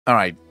All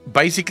right.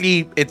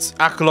 Basically, it's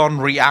Accolonn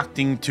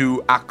reacting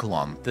to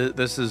Accolonn.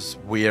 This is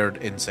weird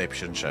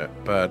Inception shit,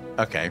 but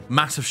okay.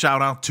 Massive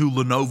shout out to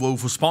Lenovo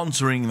for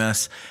sponsoring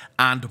this,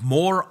 and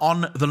more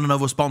on the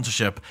Lenovo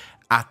sponsorship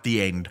at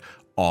the end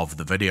of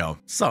the video.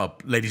 So,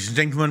 ladies and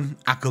gentlemen,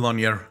 Accolonn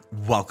here.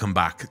 Welcome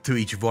back to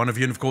each of one of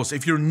you. And of course,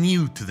 if you're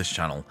new to this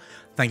channel,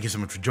 thank you so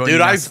much for joining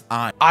us.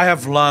 I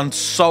have learned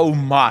so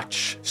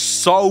much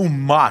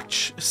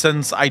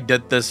since I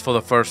did this for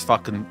the first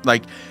fucking,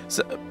 like,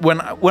 when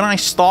I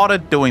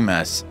started doing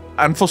this,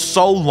 and for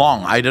so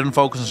long, I didn't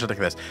focus on shit like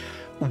this.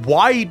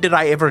 Why did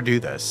I ever do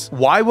this?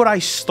 Why would I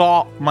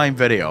start my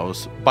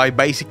videos by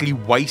basically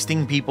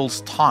wasting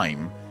people's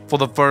time for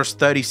the first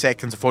 30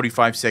 seconds or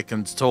 45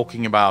 seconds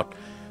talking about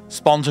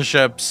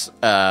sponsorships,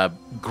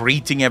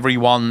 greeting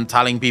everyone,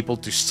 telling people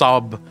to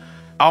sub?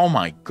 Oh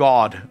my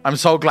god, I'm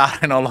so glad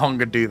I no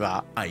longer do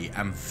that. I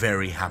am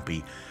very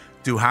happy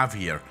to have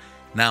here.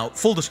 Now,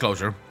 full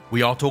disclosure,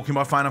 we are talking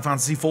about Final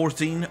Fantasy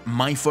XIV,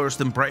 my first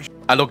impression.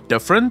 I look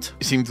different.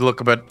 You seem to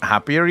look a bit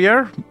happier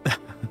here.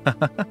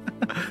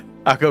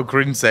 I go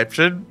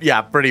Greenception.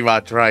 Yeah, pretty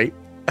much, right?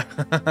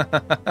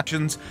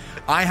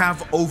 I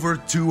have over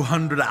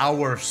 200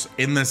 hours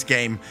in this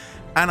game,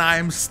 and I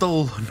am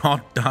still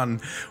not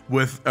done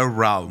with A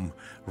Realm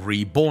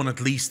Reborn,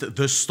 at least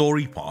the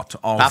story part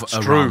of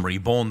A Realm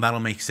Reborn. That'll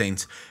make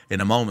sense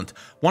in a moment.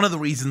 One of the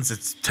reasons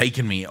it's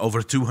taken me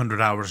over 200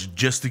 hours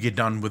just to get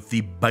done with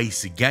the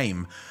basic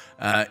game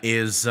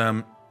is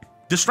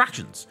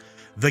distractions.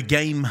 The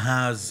game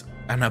has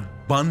an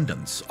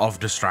abundance of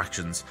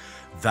distractions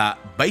that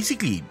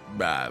basically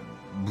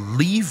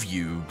leave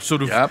you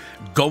sort of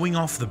going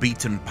off the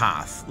beaten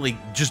path,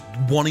 like just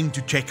wanting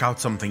to check out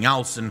something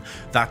else, and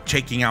that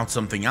checking out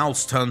something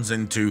else turns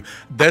into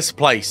this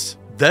place.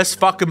 This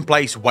fucking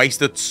place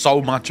wasted so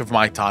much of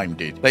my time,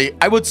 dude. Like,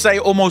 I would say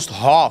almost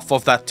half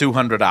of that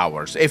 200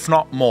 hours, if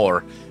not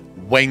more,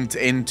 went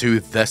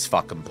into this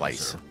fucking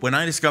place. When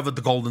I discovered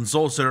the Golden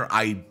Saucer,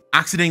 I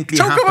accidentally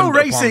happened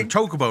upon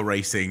Chocobo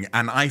Racing,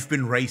 and I've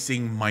been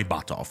racing my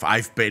butt off.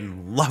 I've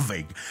been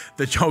loving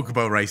the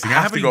Chocobo Racing. I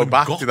haven't even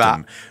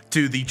gotten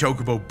to the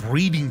Chocobo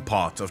breeding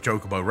part of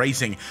Chocobo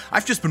Racing.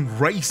 I've just been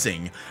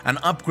racing and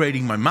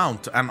upgrading my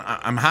mount, and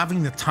I'm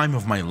having the time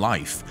of my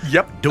life.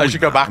 Yep, I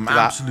should go back to that. I'm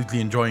absolutely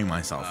enjoying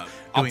myself.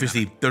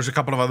 Obviously, there's a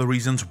couple of other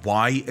reasons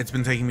why it's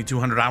been taking me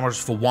 200 hours.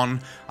 For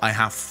one, I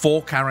have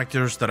 4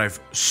 characters that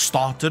I've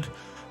started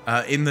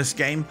in this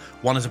game.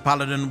 One is a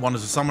paladin, one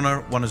is a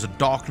summoner, one is a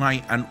dark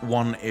knight, and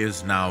one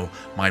is now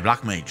my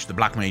black mage. The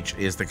black mage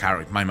is the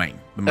character, my main.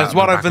 That's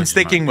what I've been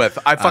sticking with.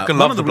 I fucking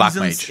love the black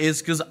mage.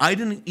 Is because I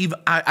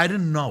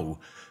didn't know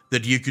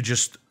that you could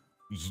just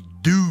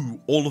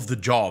do all of the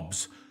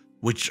jobs,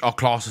 which are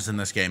classes in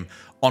this game,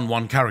 on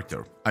one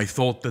character. I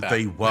thought that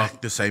they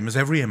worked the same as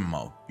every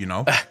MMO, you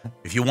know?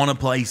 If you want to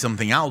play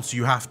something else,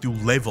 you have to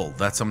level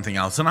that something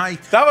else. And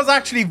that was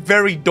actually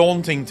very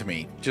daunting to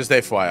me, just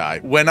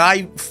FYI. When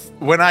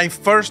I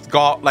first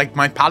got, like,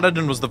 my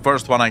paladin was the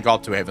first one I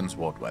got to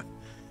Heavensward with.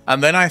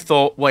 And then I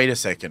thought, wait a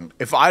second,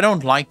 if I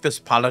don't like this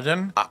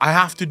paladin, I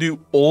have to do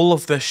all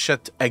of this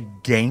shit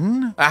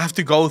again? I have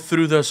to go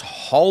through this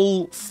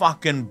whole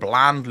fucking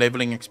bland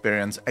leveling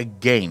experience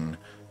again,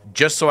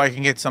 just so I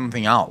can get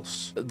something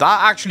else.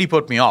 That actually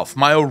put me off.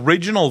 My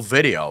original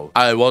video,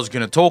 I was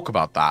going to talk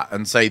about that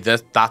and say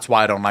that's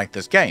why I don't like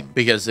this game,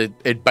 because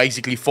it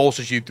basically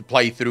forces you to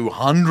play through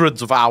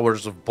hundreds of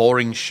hours of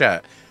boring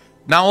shit.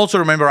 Now, also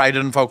remember, I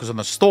didn't focus on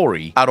the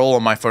story at all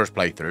on my first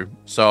playthrough,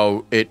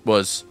 so it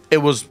was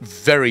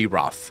very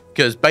rough,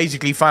 because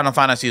basically Final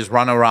Fantasy is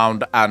run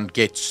around and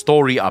get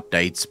story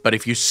updates, but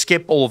if you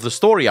skip all of the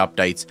story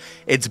updates,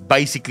 it's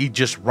basically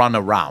just run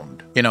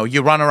around. You know,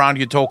 you run around,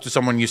 you talk to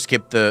someone, you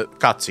skip the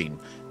cutscene.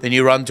 Then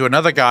you run to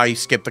another guy,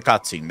 skip the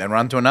cutscene. Then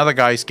run to another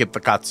guy, skip the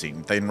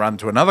cutscene. Then run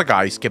to another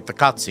guy, skip the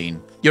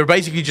cutscene. You're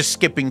basically just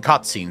skipping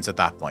cutscenes at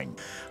that point.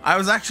 I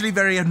was actually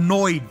very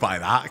annoyed by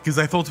that, because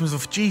I thought to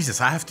myself, Jesus,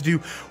 I have to do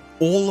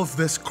all of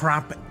this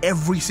crap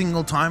every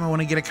single time I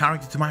want to get a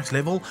character to max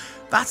level.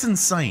 That's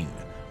insane.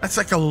 That's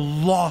like a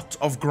lot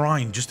of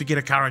grind just to get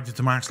a character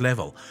to max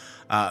level.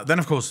 Then,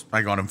 of course,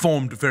 I got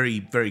informed very,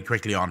 very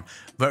quickly on,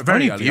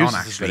 very early on,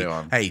 actually.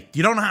 Hey,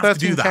 you don't have to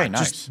do that.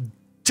 Nice.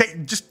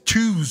 Just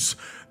choose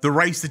the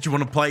race that you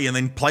want to play and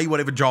then play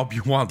whatever job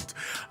you want.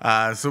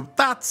 So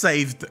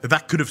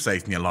that could have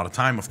saved me a lot of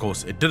time. Of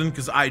course, it didn't,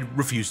 because I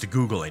refused to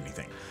Google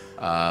anything.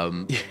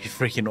 You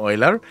freaking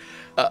oiler.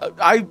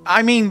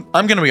 I mean,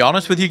 I'm going to be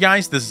honest with you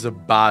guys. This is a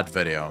bad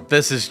video.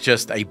 This is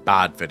just a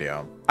bad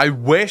video. I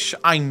wish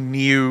I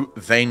knew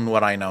then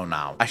what I know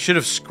now. I should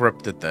have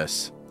scripted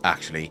this,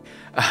 actually.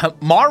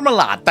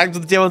 Marmalade, thanks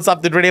for the tier 1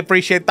 sub. Did really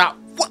appreciate that.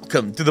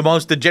 Welcome to the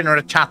most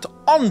degenerate chat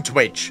on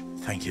Twitch.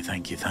 Thank you,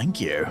 thank you, thank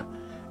you.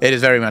 It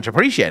is very much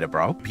appreciated,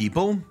 bro.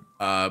 People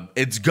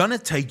it's gonna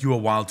take you a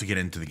while to get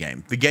into the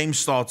game. The game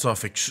starts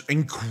off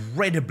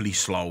incredibly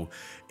slow.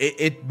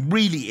 It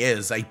really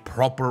is a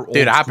proper old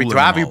happy to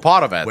have you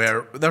part of it.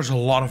 Where there's a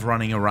lot of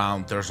running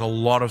around, there's a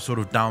lot of sort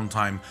of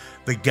downtime.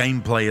 The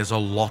gameplay is a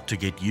lot to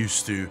get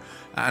used to.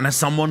 And as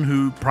someone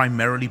who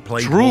primarily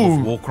played World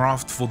of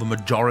Warcraft for the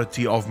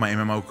majority of my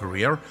MMO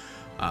career,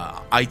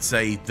 I'd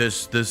say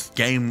this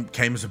game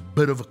came as a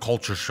bit of a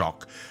culture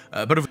shock.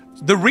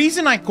 The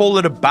reason I call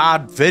it a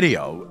bad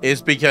video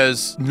is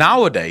because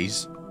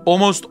nowadays,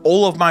 almost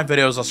all of my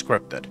videos are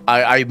scripted.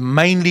 I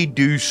mainly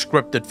do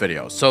scripted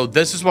videos. So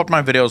this is what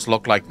my videos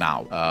look like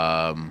now.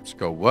 Let's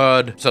go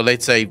Word. So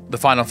let's say the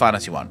Final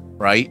Fantasy one,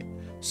 right?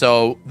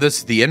 So this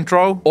is the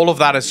intro. All of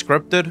that is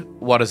scripted.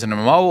 What is an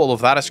MMO? All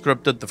of that is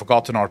scripted. The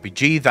Forgotten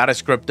RPG, that is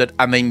scripted.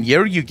 And then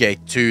here you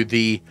get to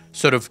the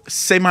sort of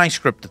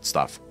semi-scripted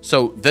stuff.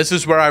 So this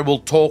is where I will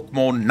talk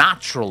more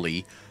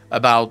naturally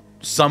about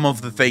some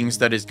of the things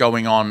that is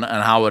going on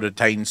and how it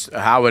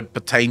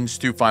pertains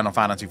to Final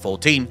Fantasy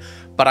XIV.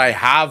 But I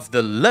have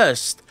the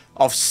list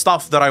of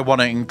stuff that I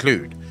want to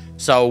include.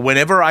 So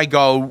whenever I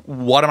go,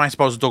 what am I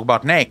supposed to talk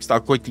about next?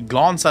 I'll quickly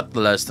glance at the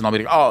list and I'll be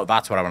like, oh,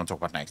 that's what I want to talk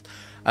about next.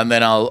 And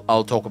then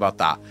I'll talk about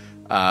that.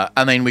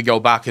 And then we go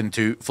back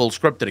into full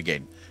scripted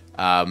again.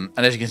 And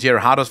as you can see here,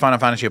 how does Final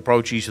Fantasy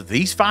approach each of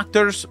these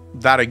factors?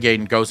 That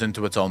again goes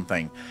into its own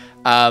thing.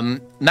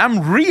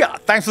 Namria,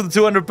 thanks for the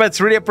 200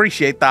 bits. Really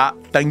appreciate that.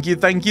 Thank you,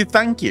 thank you,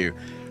 thank you.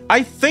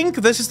 I think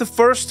this is the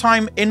first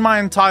time in my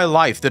entire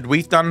life that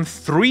we've done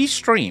 3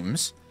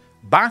 streams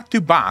back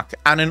to back,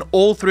 and in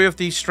all 3 of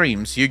these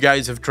streams, you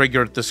guys have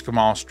triggered the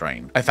Skamar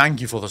strain. I thank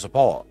you for the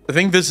support. I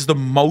think this is the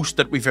most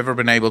that we've ever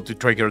been able to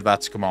trigger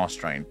that Skamar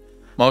strain.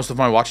 Most of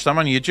my watch time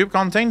on YouTube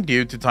content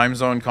due to time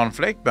zone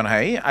conflict, but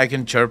hey, I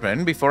can chirp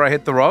in before I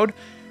hit the road.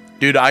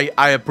 Dude,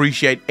 I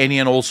appreciate any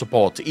and all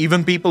support.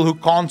 Even people who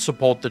can't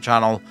support the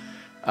channel.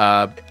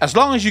 As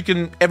long as you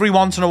can, every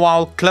once in a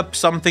while, clip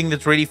something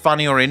that's really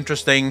funny or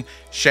interesting,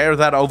 share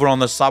that over on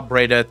the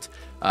subreddit,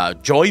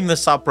 join the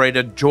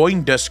subreddit,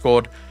 join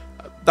Discord.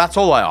 That's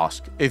all I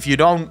ask. If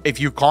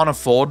you can't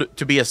afford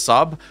to be a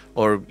sub,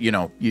 or you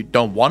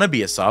don't want to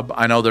be a sub,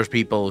 I know there's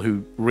people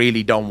who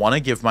really don't want to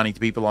give money to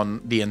people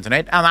on the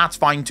internet, and that's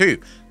fine too.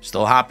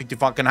 Still happy to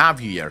fucking have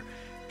you here.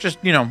 Just,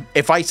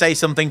 if I say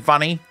something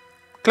funny,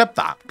 clip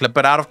that. Clip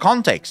it out of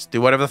context.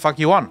 Do whatever the fuck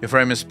you want. Your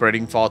fame is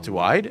spreading far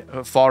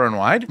and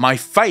wide. My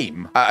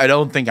fame, I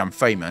don't think I'm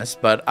famous,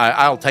 but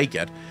I'll take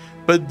it.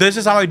 But this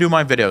is how I do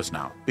my videos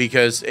now,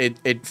 because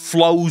it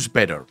flows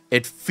better.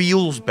 It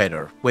feels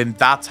better when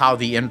that's how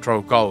the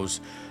intro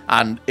goes,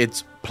 and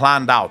it's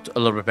planned out a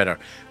little bit better.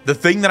 The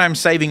thing that I'm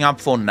saving up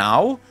for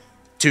now,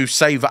 to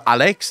save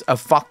Alex a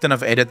fuck ton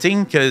of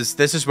editing, because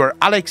this is where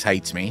Alex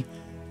hates me,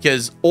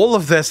 because all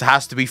of this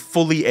has to be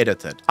fully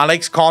edited.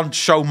 Alex can't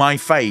show my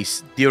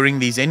face during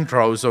these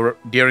intros or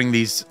during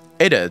these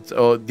edits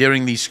or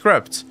during these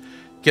scripts,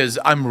 because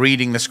I'm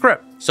reading the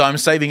script. So I'm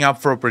saving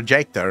up for a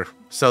projector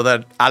so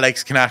that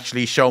Alex can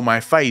actually show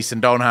my face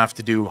and don't have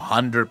to do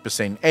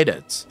 100%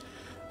 edits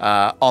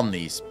on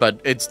these.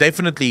 But it's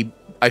definitely,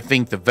 I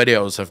think the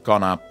videos have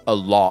gone up a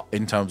lot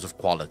in terms of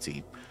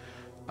quality.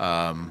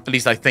 At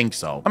least I think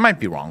so. I might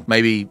be wrong.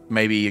 Maybe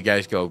you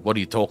guys go, what are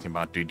you talking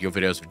about, dude? Your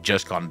videos have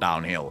just gone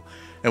downhill.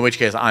 In which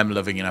case, I'm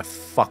living in a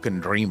fucking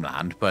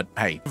dreamland. But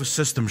hey, it was a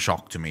system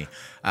shock to me.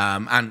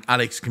 And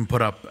Alex can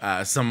put up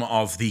some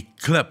of the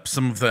clips,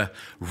 some of the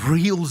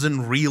reels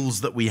and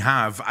reels that we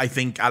have. I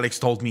think Alex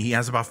told me he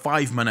has about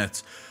 5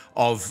 minutes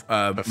of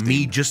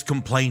me just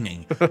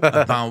complaining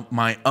about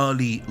my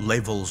early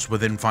levels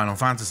within Final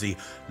Fantasy,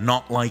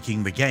 not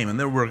liking the game. And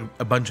there were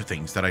a bunch of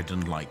things that I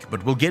didn't like.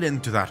 But we'll get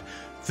into that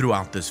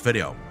throughout this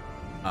video.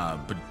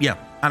 But yeah,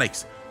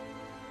 Alex,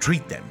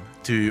 treat them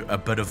to a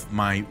bit of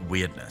my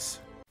weirdness.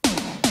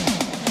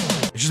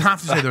 I just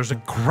have to say, there's a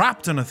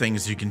crap ton of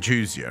things you can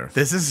choose here.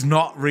 This is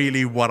not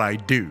really what I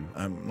do.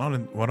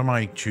 What am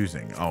I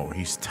choosing? Oh,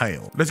 he's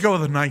tail. Let's go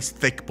with a nice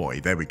thick boy.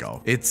 There we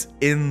go. It's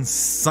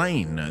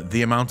insane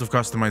the amount of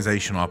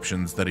customization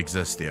options that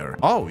exist here.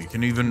 Oh, you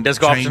can even just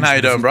go up to how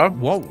you doing, bro?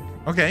 Whoa.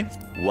 Okay.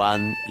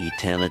 One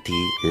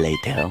eternity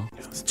later.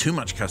 It's too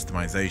much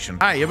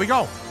customization. All right, here we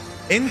go.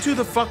 Into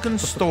the fucking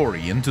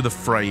story, into the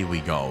fray we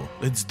go.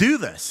 Let's do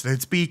this.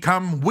 Let's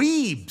become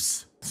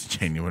weebs. It's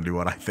genuinely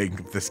what I think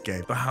of this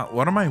game.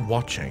 What am I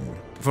watching?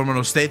 From an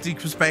aesthetic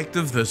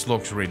perspective, this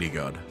looks really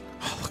good.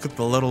 Oh, look at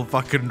the little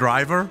fucking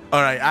driver.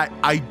 All right,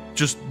 I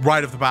just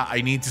right off the bat,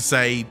 I need to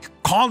say,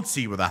 can't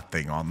see with that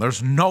thing on.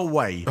 There's no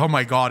way. Oh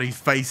my god, his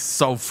face is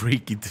so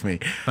freaky to me.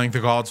 Thank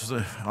the gods.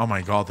 Oh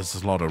my god, this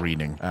is a lot of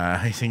reading.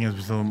 I think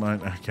it's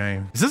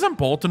okay. Is this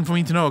important for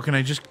me to know? Or can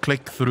I just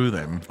click through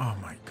them? Oh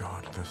my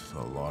god, this is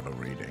a lot of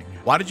reading.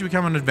 Why did you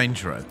become an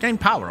adventurer? Gain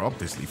power,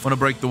 obviously. Want to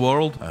break the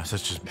world?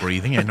 Such as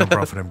breathing. Ain't no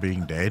profit in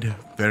being dead.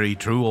 Very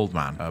true, old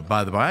man.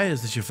 By the by,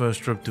 is this your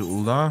first trip to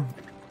Ul'dah?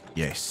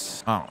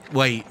 Yes. Oh,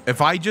 wait.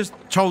 If I just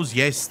chose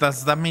yes,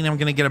 does that mean I'm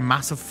going to get a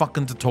massive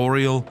fucking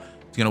tutorial?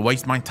 It's going to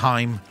waste my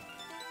time.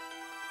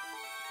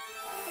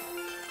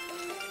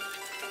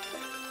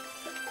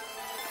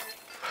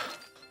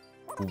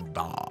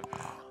 Ul'dah.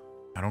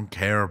 I don't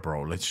care,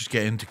 bro. Let's just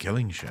get into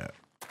killing shit.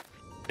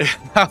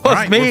 That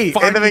was me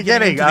in the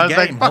beginning. I was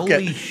like, fuck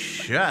holy it.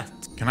 shit.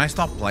 Can I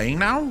stop playing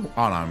now?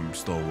 Oh, no, I'm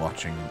still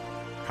watching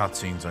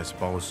cutscenes, I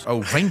suppose. Oh,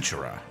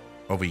 Ventura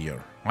over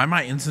here. Why am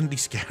I instantly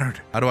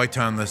scared? How do I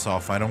turn this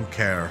off? I don't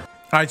care.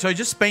 All right, so I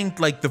just spent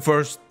like the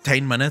first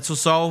 10 minutes or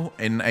so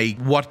in a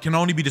what can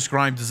only be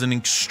described as an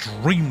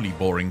extremely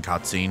boring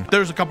cutscene.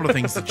 There's a couple of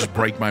things that just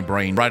break my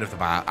brain right off the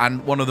bat.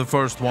 And one of the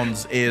first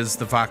ones is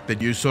the fact that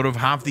you sort of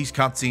have these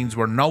cutscenes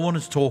where no one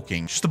is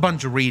talking, just a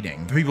bunch of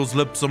reading. People's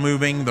lips are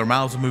moving, their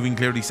mouths are moving,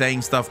 clearly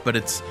saying stuff, but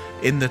it's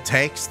in the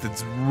text.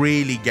 It's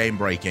really game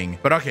breaking.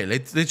 But okay,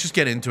 let's just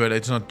get into it.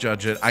 Let's not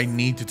judge it. I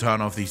need to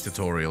turn off these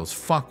tutorials.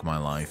 Fuck my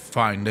life.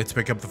 Fine, let's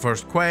pick up the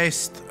first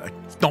quest. I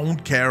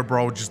don't care,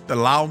 bro. Just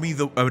allow me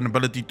an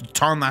ability to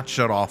turn that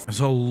shit off. There's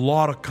a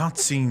lot of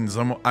cutscenes.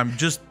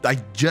 I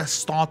just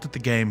started the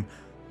game,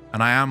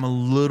 and I am a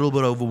little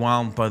bit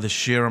overwhelmed by the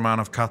sheer amount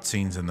of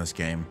cutscenes in this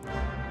game.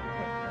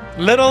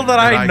 Little that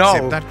I know.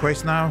 Accept that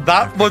quest now?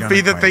 That would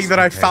be the thing that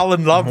I fell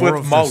in love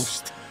with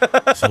most.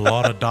 It's a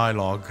lot of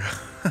dialogue.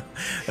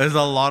 There's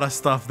a lot of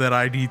stuff that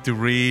I need to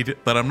read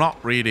that I'm not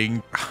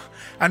reading.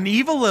 An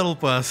evil little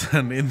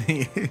person in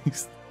the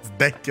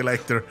deck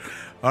collector.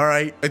 All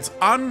right, it's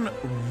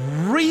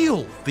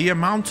unreal the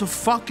amount of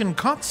fucking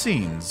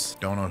cutscenes.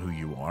 Don't know who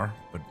you are,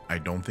 but I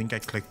don't think I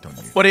clicked on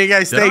you. What do you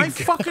guys think? Did I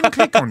fucking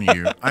click on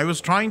you? I was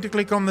trying to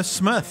click on the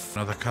Smith.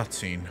 Another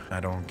cutscene.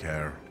 I don't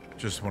care.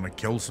 Just want to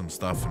kill some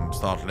stuff and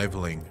start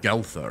leveling.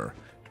 Gelther.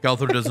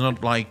 Gelther does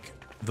not like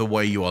the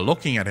way you are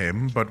looking at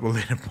him, but will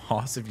let him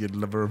pass if you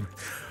deliver him.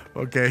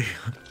 Okay.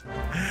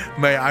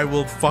 May I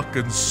will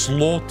fucking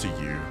slaughter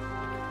you.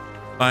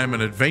 I am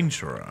an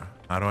adventurer.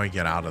 How do I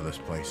get out of this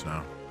place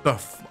now?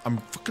 I'm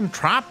fucking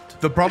trapped.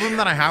 The problem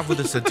that I have with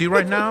the city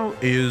right now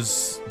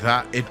is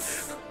that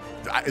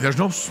there's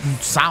no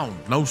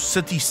sound, no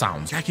city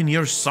sounds. I can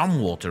hear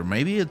some water.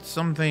 Maybe it's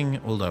something.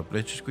 Hold up.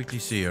 Let's just quickly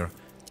see here.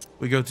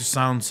 We go to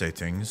sound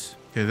settings.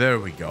 Okay, there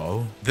we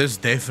go. This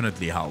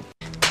definitely helped.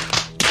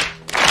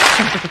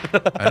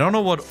 I don't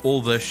know what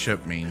all this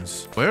shit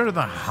means. Where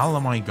the hell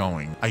am I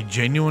going? I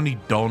genuinely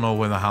don't know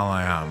where the hell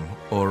I am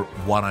or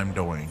what I'm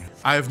doing.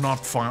 I have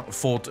not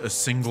fought a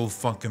single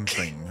fucking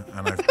thing,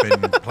 and I've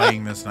been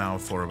playing this now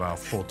for about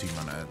 40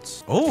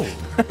 minutes. Oh,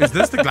 is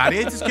this the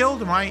Gladiators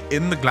Guild? Am I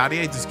in the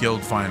Gladiators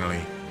Guild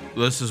finally?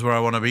 This is where I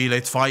want to be.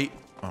 Let's fight.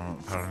 Oh,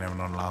 apparently I'm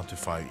not allowed to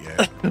fight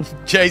yet.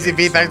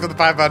 JCB, thanks for the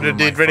 500,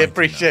 dude. Really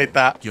appreciate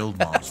that.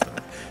 Guildmaster.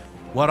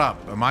 What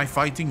up? Am I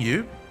fighting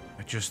you?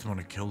 I just want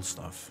to kill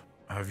stuff.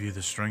 Have you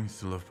the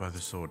strength to live by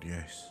the sword?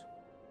 Yes.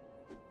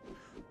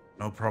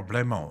 No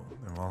problemo.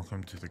 And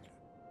welcome to the...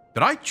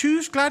 Did I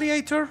choose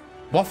Gladiator?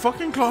 What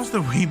fucking class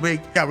did we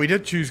make? Yeah, we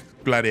did choose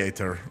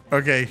Gladiator.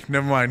 Okay,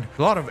 never mind.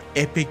 A lot of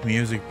epic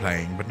music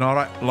playing, but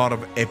not a lot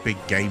of epic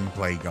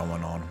gameplay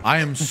going on. I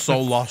am so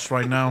lost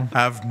right now. I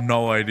have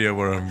no idea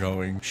where I'm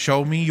going.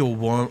 Show me your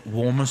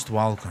warmest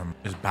welcome.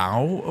 Is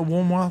bow a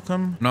warm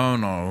welcome?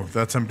 No,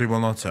 that simply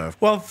will not serve.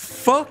 Well,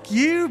 fuck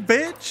you,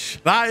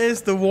 bitch. That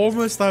is the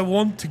warmest I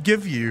want to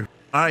give you.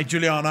 All right,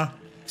 Juliana,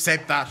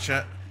 accept that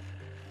shit.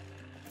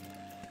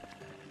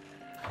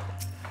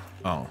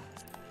 Oh.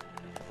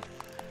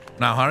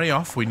 Now hurry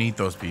off, we need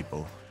those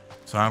people.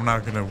 So I'm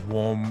not gonna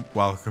warm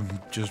welcome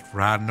just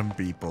random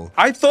people.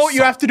 I thought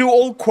you have to do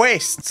all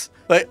quests.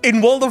 Like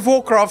in World of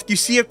Warcraft, you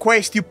see a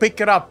quest, you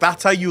pick it up,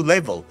 that's how you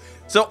level.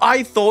 So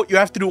I thought you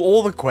have to do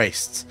all the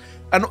quests.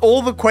 And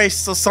all the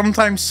quests are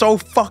sometimes so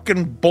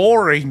fucking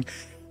boring.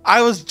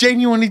 I was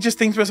genuinely just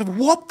thinking to myself,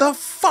 what the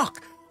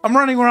fuck? I'm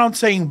running around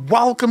saying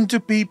welcome to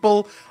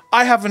people.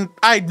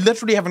 I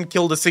literally haven't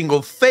killed a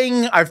single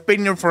thing. I've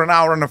been here for an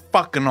hour and a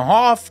fucking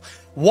half.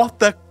 What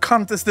the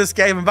cunt is this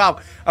game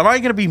about? Am I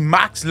going to be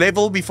max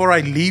level before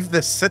I leave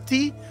the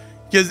city?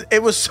 Because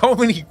it was so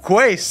many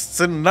quests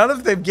and none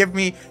of them give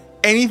me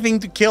anything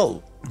to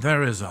kill.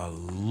 There is a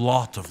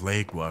lot of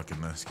legwork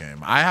in this game.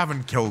 I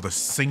haven't killed a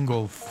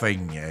single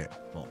thing yet.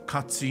 Well,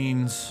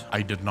 cutscenes,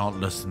 I did not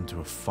listen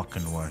to a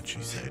fucking word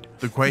she said.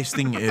 The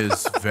questing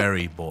is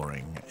very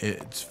boring.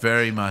 It's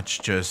very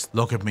much just,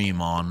 look at me,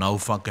 man, no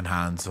fucking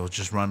hands. I'll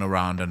just run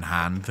around and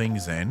hand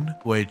things in,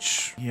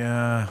 which,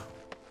 yeah...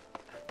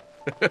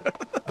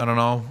 I don't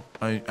know.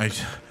 I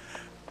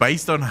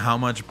based on how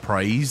much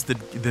praise that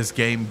this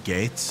game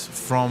gets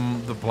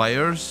from the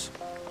players,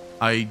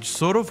 I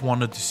sort of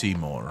wanted to see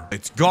more.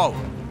 Let's go.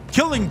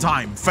 Killing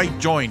time. Fate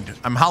joined.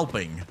 I'm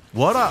helping.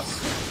 What up?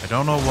 I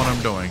don't know what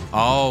I'm doing.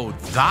 Oh,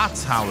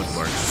 that's how it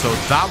works. So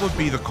that would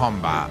be the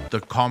combat.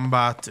 The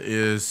combat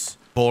is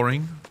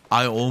boring.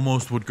 I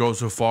almost would go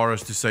so far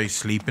as to say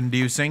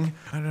sleep-inducing.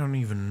 I don't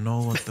even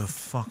know what the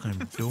fuck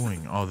I'm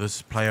doing. Oh, this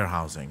is player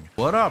housing.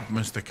 What up,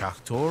 Mr.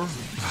 Cactor?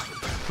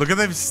 Look at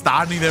them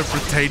standing there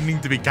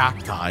pretending to be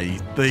cacti.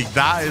 Like,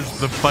 that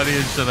is the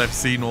funniest shit I've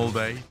seen all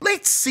day.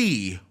 Let's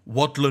see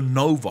what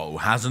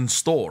Lenovo has in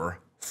store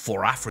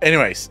for Africa.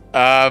 Anyways,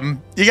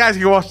 you guys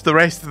can watch the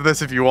rest of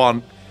this if you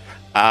want.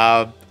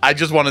 I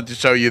just wanted to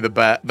show you the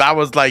bit. That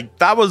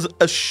was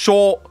a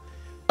short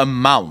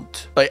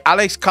amount. Like,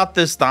 Alex cut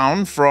this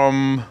down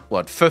from,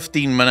 what,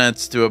 15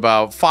 minutes to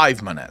about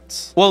 5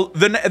 minutes. Well,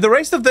 the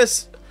rest of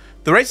this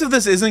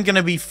isn't going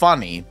to be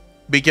funny,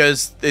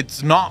 because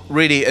it's not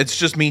really, it's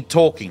just me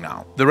talking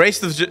now. The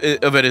rest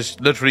of it is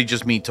literally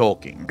just me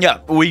talking. Yeah,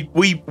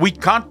 we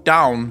cut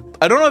down.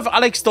 I don't know if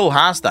Alex still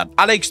has that.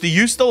 Alex, do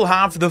you still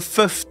have the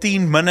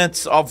 15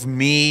 minutes of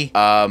me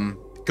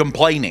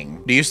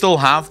complaining? Do you still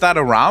have that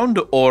around,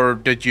 or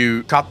did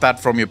you cut that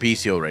from your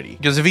PC already?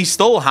 Because if he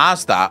still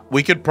has that,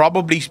 we could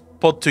probably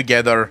put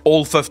together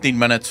all 15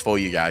 minutes for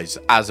you guys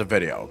as a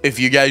video. If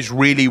you guys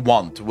really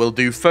want, we'll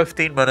do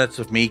 15 minutes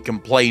of me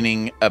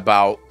complaining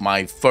about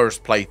my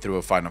first playthrough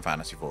of Final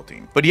Fantasy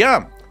XIV. But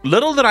yeah,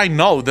 little did I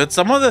know that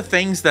some of the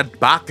things that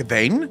back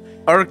then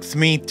irked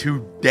me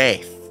to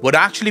death would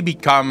actually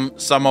become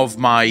some of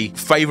my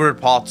favorite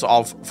parts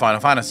of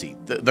Final Fantasy.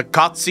 The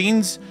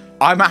cutscenes,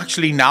 I'm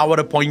actually now at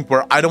a point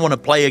where I don't want to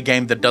play a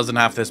game that doesn't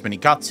have this many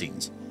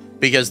cutscenes,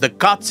 because the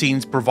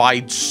cutscenes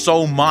provide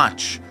so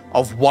much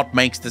of what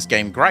makes this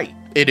game great.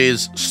 It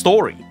is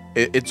story.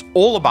 It's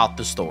all about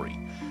the story.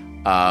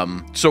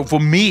 So for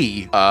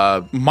me,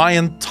 my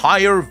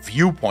entire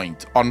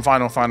viewpoint on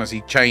Final Fantasy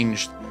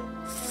changed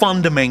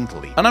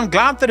fundamentally. And I'm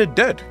glad that it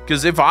did,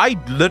 because if I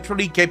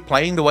literally kept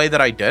playing the way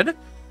that I did,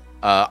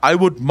 I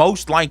would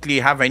most likely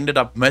have ended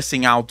up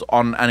missing out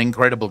on an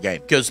incredible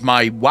game, because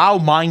my WoW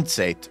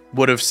mindset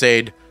would have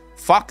said,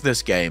 fuck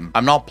this game,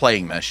 I'm not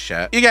playing this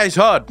shit. You guys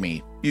heard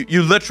me.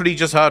 You literally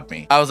just heard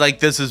me. I was like,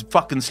 this is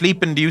fucking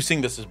sleep-inducing.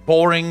 This is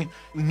boring.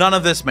 None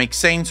of this makes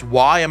sense.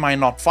 Why am I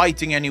not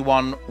fighting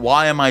anyone?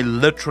 Why am I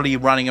literally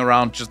running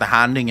around just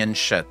handing in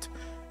shit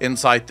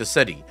inside the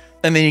city?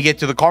 And then you get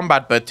to the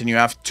combat bit and you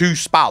have 2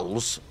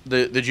 spells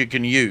that you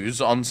can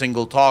use on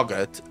single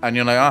target. And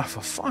you're like, oh,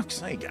 for fuck's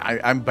sake,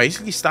 I'm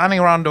basically standing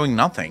around doing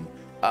nothing.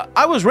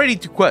 I was ready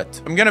to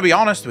quit. I'm going to be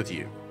honest with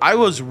you. I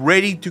was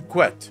ready to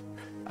quit.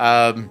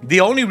 The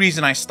only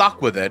reason I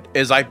stuck with it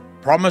is I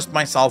promised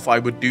myself I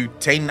would do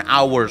 10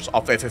 hours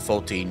of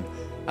FF14,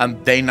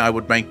 and then I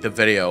would make the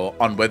video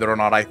on whether or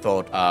not I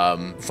thought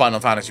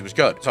Final Fantasy was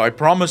good. So I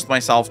promised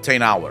myself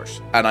 10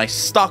 hours, and I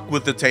stuck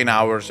with the 10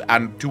 hours,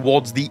 and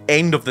towards the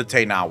end of the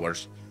 10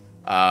 hours,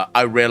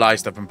 I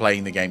realized I've been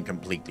playing the game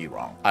completely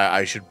wrong.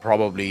 I should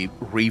probably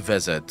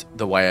revisit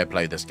the way I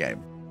play this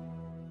game.